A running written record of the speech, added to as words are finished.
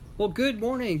Well, good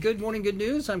morning. Good morning, good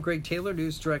news. I'm Greg Taylor,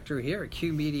 news director here at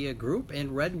Q Media Group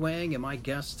in Red Wing, and my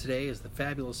guest today is the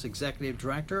fabulous executive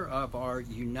director of our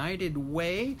United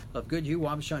Way of Goodhue,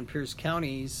 Wabasha, and Pierce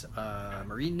counties,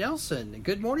 Maureen Nelson.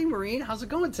 Good morning, Maureen. How's it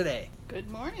going today?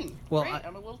 Good morning. Well, Great.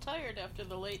 I'm a little tired after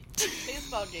the late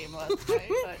baseball game last night,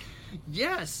 but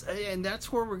yes, and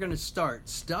that's where we're going to start.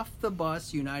 Stuff the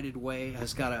Bus United Way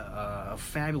has got a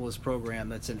fabulous program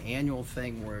that's an annual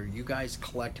thing where you guys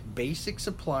collect basic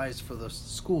supplies for the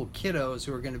school kiddos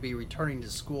who are going to be returning to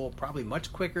school probably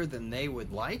much quicker than they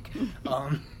would like.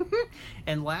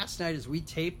 And last night, as we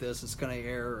tape this, it's going to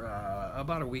air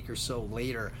about a week or so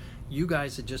later. You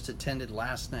guys had just attended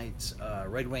last night's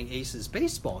Red Wing Aces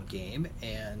baseball game,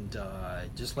 and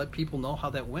just let people know how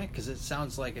that went, because it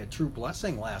sounds like a true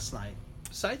blessing last night.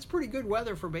 Besides, pretty good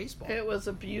weather for baseball. it was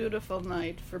a beautiful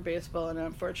night for baseball, and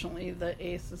unfortunately the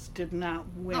Aces did not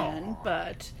win,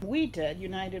 but we did.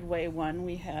 United Way won.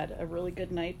 We had a really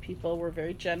good night. People were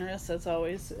very generous, as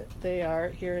always. They are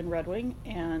here in Red Wing,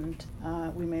 and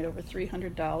we made over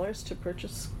 $300 to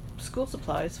purchase school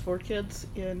supplies for kids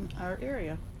in our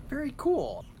area. Very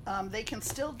cool. They can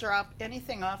still drop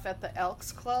anything off at the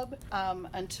Elks Club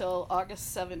until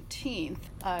August 17th.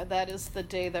 That is the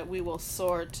day that we will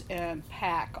sort and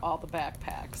pack all the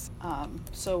backpacks.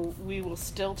 So we will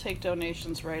still take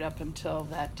donations right up until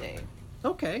that day.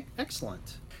 Okay,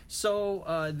 excellent.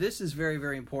 So this is very,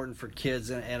 very important for kids,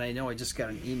 and I know I just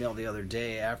got an email the other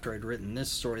day after I'd written this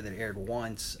story that aired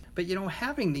once. But, you know,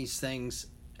 having these things,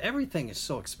 everything is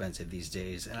so expensive these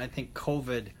days, and I think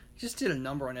COVID just did a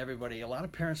number on everybody. A lot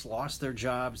of parents lost their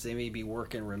jobs. They may be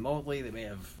working remotely. They may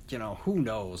have, you know, who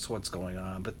knows what's going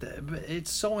on. But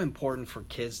it's so important for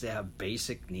kids to have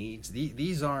basic needs.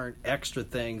 These aren't extra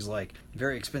things like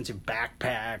very expensive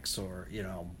backpacks or, you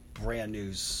know, brand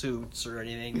new suits or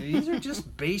anything. These are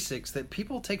just basics that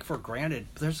people take for granted.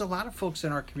 There's a lot of folks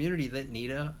in our community that need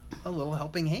a little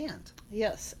helping hand.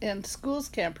 Yes, and schools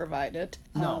can't provide it.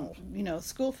 No.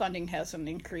 School funding hasn't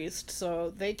increased,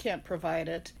 so they can't provide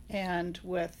it. And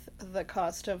with the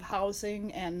cost of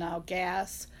housing and now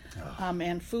gas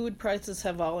and food prices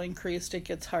have all increased, it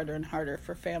gets harder and harder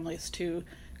for families to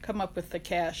come up with the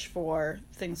cash for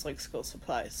things like school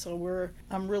supplies. So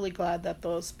I'm really glad that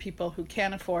those people who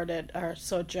can afford it are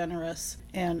so generous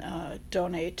and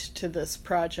donate to this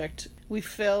project. We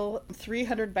fill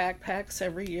 300 backpacks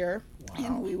every year. Wow.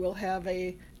 And we will have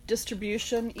a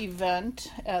distribution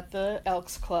event at the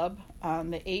Elks Club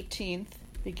on the 18th,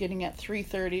 beginning at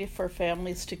 3:30 for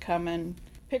families to come and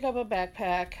pick up a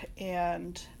backpack,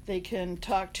 and they can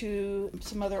talk to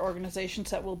some other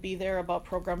organizations that will be there about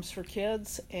programs for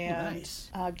kids, and Nice.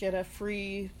 Get a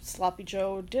free Sloppy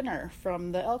Joe dinner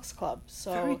from the Elks Club.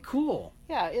 So Very cool.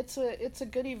 yeah, it's a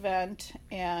good event,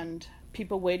 and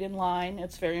people wait in line.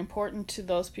 It's very important to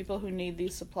those people who need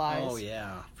these supplies. Oh,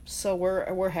 yeah. So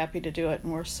we're happy to do it,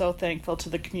 and we're so thankful to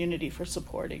the community for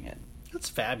supporting it. That's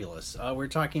fabulous. We're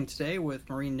talking today with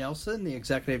Maureen Nelson, the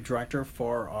executive director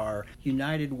for our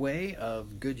United Way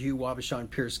of Goodhue, Wabasha,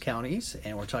 and Pierce counties,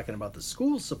 and we're talking about the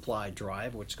school supply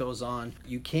drive, which goes on.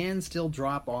 You can still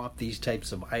drop off these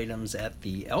types of items at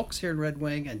the Elks here in Red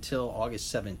Wing until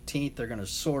August 17th. They're going to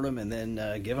sort them and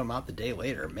then give them out the day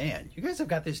later. Man, you guys have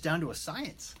got this down to a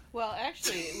science. Well,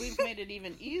 actually, we've made it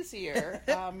even easier.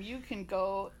 You can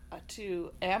go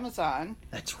to Amazon.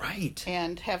 That's right.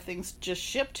 And have things just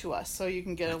shipped to us, so you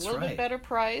can get That's a little right. bit better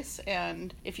price.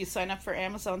 And if you sign up for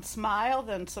Amazon Smile,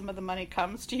 then some of the money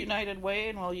comes to United Way,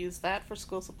 and we'll use that for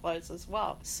school supplies as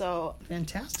well. So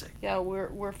Fantastic. yeah,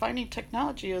 we're finding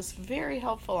technology is very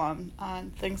helpful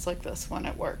on things like this when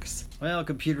it works. Well,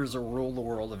 computers will rule the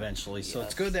world eventually, so Yes.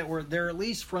 it's good that they're at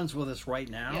least friends with us right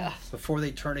now Yes. before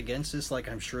they turn against us, like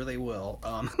I'm sure they will.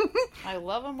 I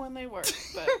love them when they work,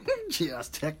 but Yes,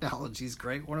 technology's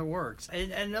great when it works.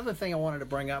 And another thing I wanted to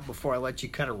bring up before I let you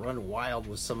kind of run wild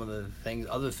with some of the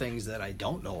other things that I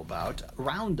don't know about,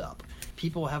 Roundup.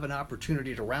 People have an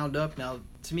opportunity to round up. Now,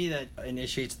 to me, that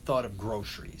initiates the thought of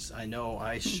groceries. I know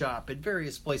I shop at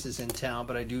various places in town,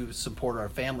 but I do support our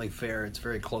family fair. It's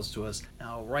very close to us.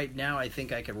 Now, right now, I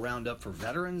think I could round up for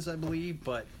veterans, I believe,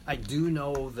 but I do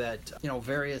know that,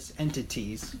 various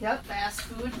entities. yep, fast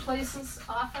food places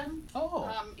often.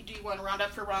 Oh. Do you want to round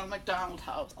up for Ronald McDonald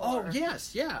House? Oh,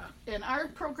 yes, yeah. And our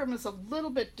program is a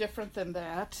little bit different than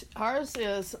that. Ours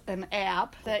is an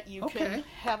app that you Okay. can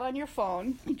have on your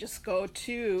phone. You just go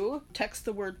to, text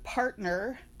the word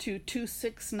partner to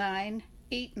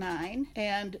 26989,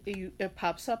 and it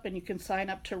pops up, and you can sign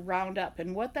up to Roundup.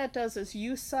 And what that does is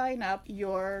you sign up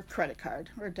your credit card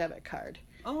or debit card.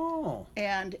 Oh.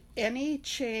 And any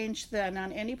change then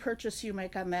on any purchase you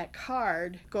make on that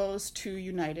card goes to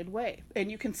United Way.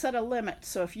 And you can set a limit.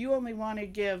 So if you only want to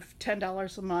give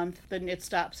 $10 a month, then it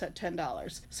stops at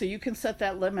 $10. So you can set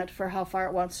that limit for how far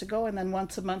it wants to go. And then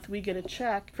once a month, we get a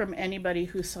check from anybody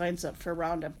who signs up for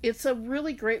Roundup. It's a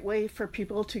really great way for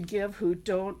people to give who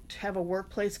don't have a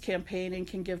workplace campaign and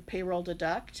can give payroll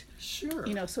deduct. Sure.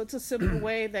 So it's a simple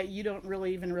way that you don't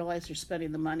really even realize you're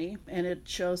spending the money, and it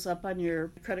shows up on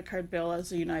your credit card bill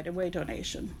as a United Way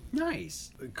donation. Nice.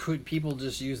 Could people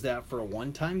just use that for a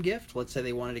one-time gift? Let's say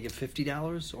they wanted to give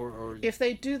 $50 or... If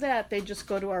they do that, they just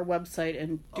go to our website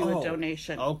and do a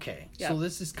donation. Okay. Yeah. So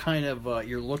this is kind of,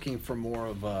 you're looking for more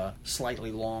of a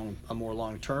more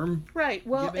long-term Right.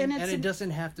 Well, giving, and it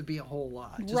doesn't have to be a whole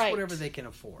lot. Just right. whatever they can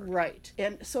afford. Right.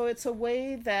 And so it's a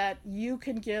way that you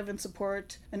can give and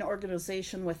support an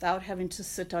organization without having to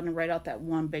sit down and write out that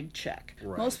one big check.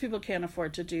 Right. Most people can't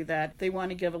afford to do that. They want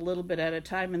to give a little bit at a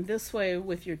time, and this way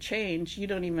with your change, you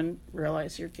don't even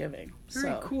realize you're giving.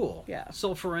 Very cool. Yeah.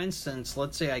 So for instance,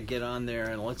 let's say I get on there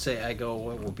and let's say I go,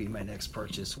 what will be my next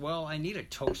purchase? Well, I need a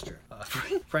toaster.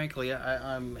 Frankly,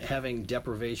 I'm having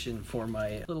deprivation for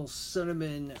my little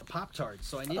cinnamon Pop-Tarts,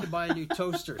 so I need to buy a new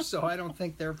toaster. So I don't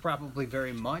think they're probably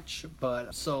very much,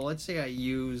 but so let's say I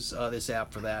use this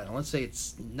app for that, and let's say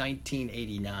it's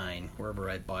 $19.89 wherever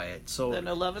I buy it. So then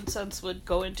 11 cents would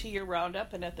go into your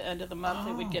Roundup, and at the end of the month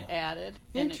it would get added.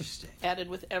 Interesting. Added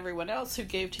with everyone else who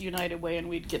gave to United Way, and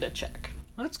we'd get a check.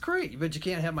 That's great, but you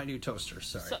can't have my new toaster.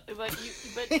 Sorry. So,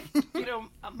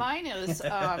 mine is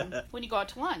when you go out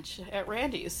to lunch at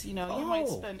Randy's. You might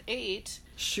spend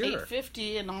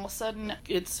 $8.50, and all of a sudden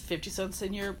it's 50 cents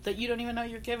in your that you don't even know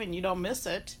you're giving. You don't miss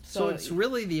it. So it's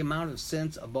really the amount of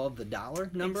cents above the dollar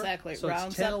number. Exactly. So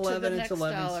rounds it's 10, up 11, to the it's next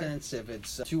 11 dollar. cents. If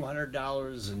it's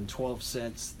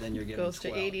 $200.12, then you're getting Goes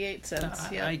 12. to 88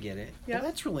 cents. Yeah. I get it. Yeah. Well,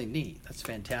 that's really neat. That's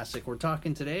fantastic. We're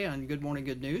talking today on Good Morning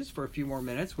Good News for a few more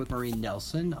minutes with Maureen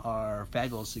Nelson, our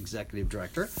fabulous executive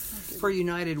director for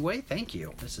United Way. Thank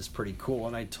you. This is pretty cool.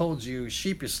 And I told you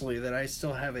sheepishly that I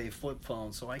still have a flip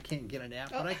phone, so I can't get an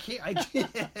app. But I can't. You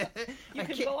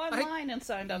can go online and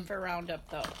sign up for Roundup,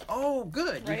 though. Oh,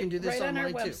 good. Right, you can do this right online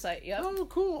on our too. website. Yep. Oh,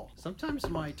 cool. Sometimes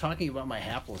talking about my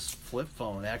hapless flip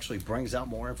phone actually brings out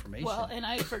more information. Well, and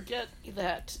I forget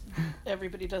that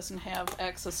everybody doesn't have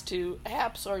access to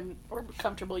apps or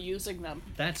comfortable using them.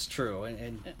 That's true.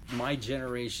 And my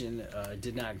generation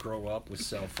did not grow up with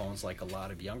cell phones like a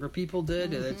lot of younger people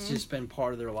did. Mm-hmm. It's just been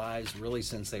part of their lives really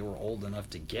since they were old enough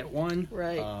to get one.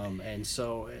 Right. And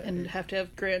have to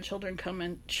have grandchildren come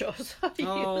and show us how to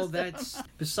use them.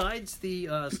 Besides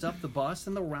the Stuff the Bus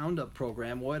and the Roundup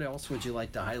program, what else would you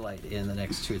like to highlight in the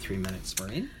next 2 or 3 minutes,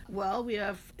 Maureen? Well, we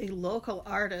have a local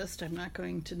artist, I'm not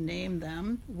going to name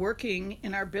them, working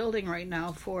in our building right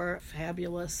now for a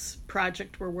fabulous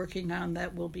project we're working on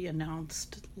that will be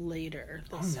announced later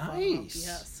this fall.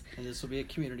 Yes. And this will be a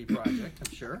community project,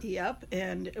 I'm sure. Yep,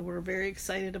 and we're very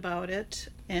excited about it.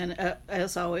 And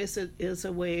as always, it is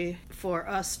a way for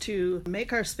us to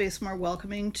make our space more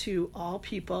welcoming to all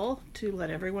people, to let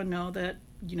everyone know that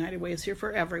United Way is here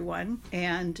for everyone,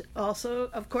 and also,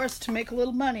 of course, to make a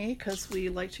little money, because we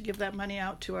like to give that money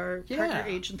out to our partner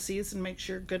agencies and make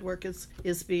sure good work is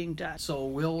being done. So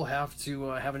we'll have to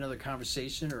have another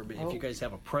conversation, or if you guys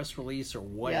have a press release or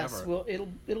whatever. Yes, well,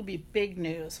 it'll be big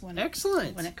news when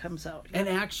it comes out. And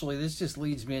actually, this just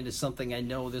leads me into something. I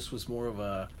know this was more of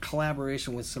a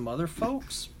collaboration with some other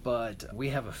folks, but we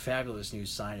have a fabulous new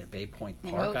sign at Bay Point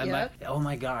Park. Oh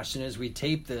my gosh! And as we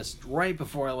taped this, right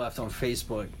before I left on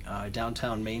Facebook,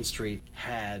 downtown Main Street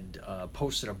had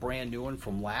posted a brand new one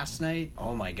from last night.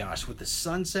 Oh my gosh, with the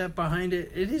sunset behind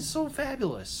it, it is so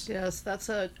fabulous. Yes,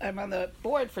 I'm on the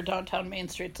board for downtown Main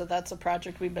Street, so that's a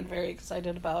project we've been very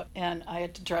excited about, and I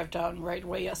had to drive down right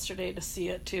away yesterday to see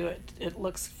it too. It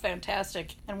looks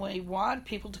fantastic, and we want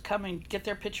people to come and get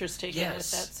their pictures taken with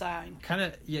that sign. Kind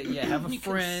of, have a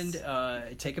friend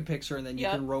take a picture, and then you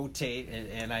can rotate,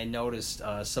 and I noticed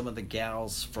some of the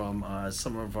gals from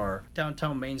some of our downtown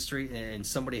Main Street, and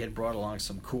somebody had brought along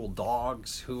some cool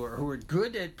dogs who are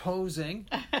good at posing.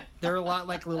 They're a lot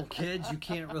like little kids. You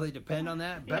can't really depend on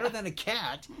that. Better than a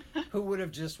cat who would have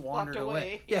just wandered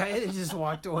away. Yeah, it just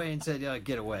walked away and said,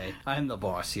 "Get away. I'm the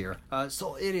boss here."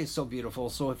 So it is so beautiful.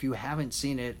 So if you haven't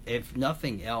seen it, if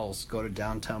nothing else, go to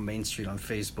downtown Main Street on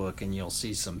Facebook and you'll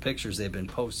see some pictures they've been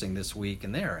posting this week,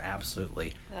 and they are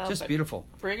absolutely just beautiful.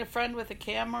 Bring a friend with a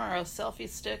camera or a selfie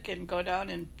stick and go down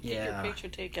and get your picture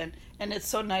taken. And it's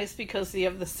so nice because you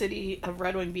have the city of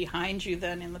Red Wing behind you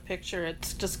then in the picture.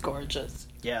 It's just gorgeous.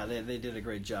 Yeah, they did a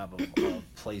great job of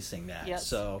placing that. Yes.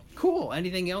 So cool.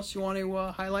 Anything else you want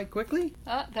to highlight quickly?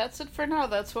 That's it for now.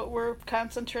 That's what we're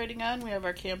concentrating on. We have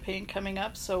our campaign coming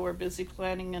up, so we're busy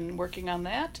planning and working on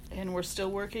that. And we're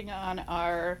still working on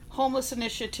our homeless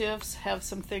initiatives, have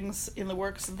some things in the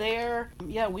works there.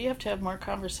 Yeah, we have to have more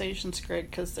conversations, Greg,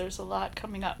 because there's a lot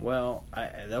coming up. Well,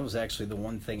 that was actually the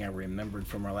one thing I remembered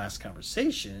from our last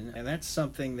conversation, and that's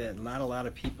something that not a lot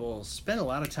of people spend a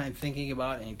lot of time thinking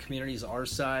about in communities our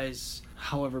size,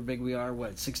 however big we are,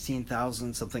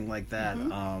 16,000, something like that.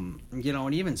 And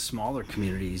even smaller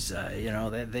communities,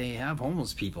 they have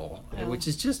homeless people, which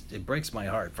is just, it breaks my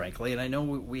heart, frankly. And I know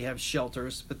we have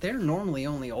shelters, but they're normally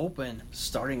only open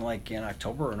starting like in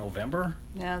October or November.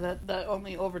 Yeah, the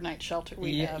only overnight shelter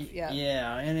we have.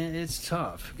 Yeah, and it's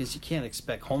tough because you can't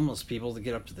expect homeless people to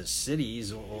get up to the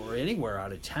cities or anywhere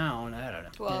out of town. I don't know.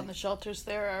 Well, and the shelters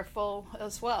there are full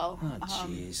as well. Oh,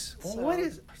 jeez.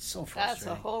 It's so frustrating. That's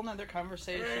a whole nother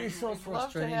conversation. It's so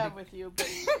frustrating. I'd love to have with you. But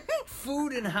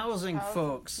food and housing,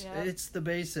 folks. Yeah. It's the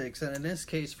basics. And in this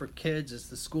case, for kids, it's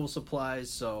the school supplies.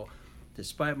 So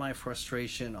despite my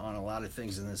frustration on a lot of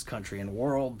things in this country and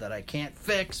world that I can't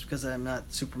fix because I'm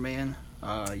not Superman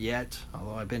yet,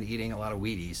 although I've been eating a lot of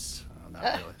Wheaties.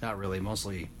 Not really,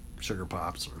 mostly sugar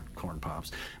pops or corn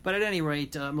pops. But at any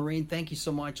rate, Maureen, thank you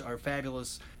so much, our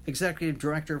fabulous Executive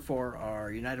Director for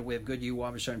our United Way of Good You,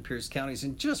 Wabasha and Pierce counties.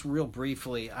 And just real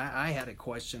briefly, I had a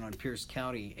question on Pierce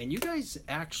County, and you guys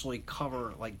actually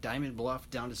cover like Diamond Bluff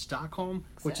down to Stockholm,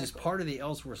 which is part of the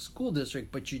Ellsworth School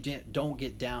District, but you don't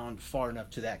get down far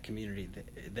enough to that community.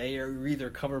 They are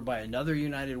either covered by another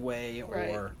United Way or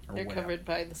they're whatever. covered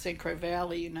by the St. Croix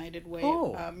Valley United Way.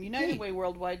 United Way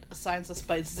Worldwide assigns us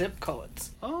by zip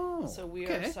codes. So we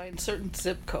are assigned certain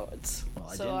zip codes. Well,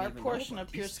 so our portion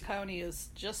of Pierce County is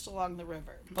just along the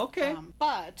river. Okay.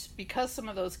 But because some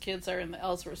of those kids are in the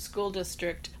Ellsworth School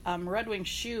District, Red Wing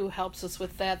Shoe helps us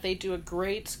with that. They do a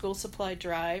great school supply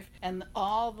drive, and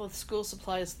all the school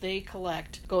supplies they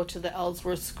collect go to the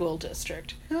Ellsworth School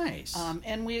District. Nice.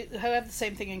 And we have the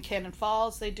same thing in Cannon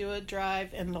Falls. They do a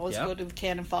drive, and those go to the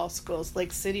Cannon Falls schools.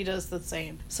 Lake City does the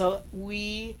same. So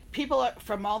people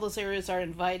from all those areas are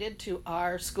invited to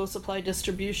our school supply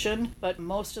distribution, but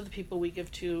most of the people we give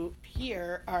to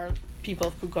here are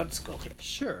people who go to school here.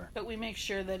 Sure. But we make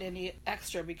sure that any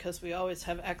extra, because we always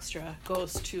have extra,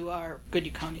 goes to our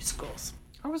Goodyear County schools.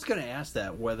 I was going to ask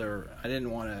that, whether I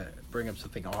didn't want to bring up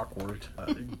something awkward.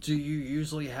 Do you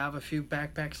usually have a few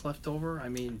backpacks left over? I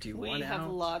mean, do you want out? We have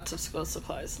lots of school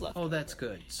supplies left over. That's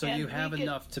good. So and you have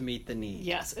enough to meet the need.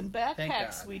 Yes, and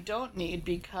backpacks we don't need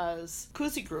because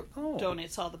Koozie Group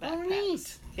donates all the backpacks.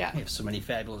 Neat. Yeah. We have so many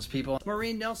fabulous people.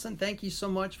 Maureen Nelson, thank you so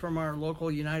much from our local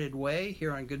United Way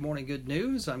here on Good Morning Good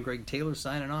News. I'm Greg Taylor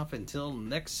signing off until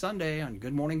next Sunday on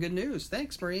Good Morning Good News.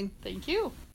 Thanks, Maureen. Thank you.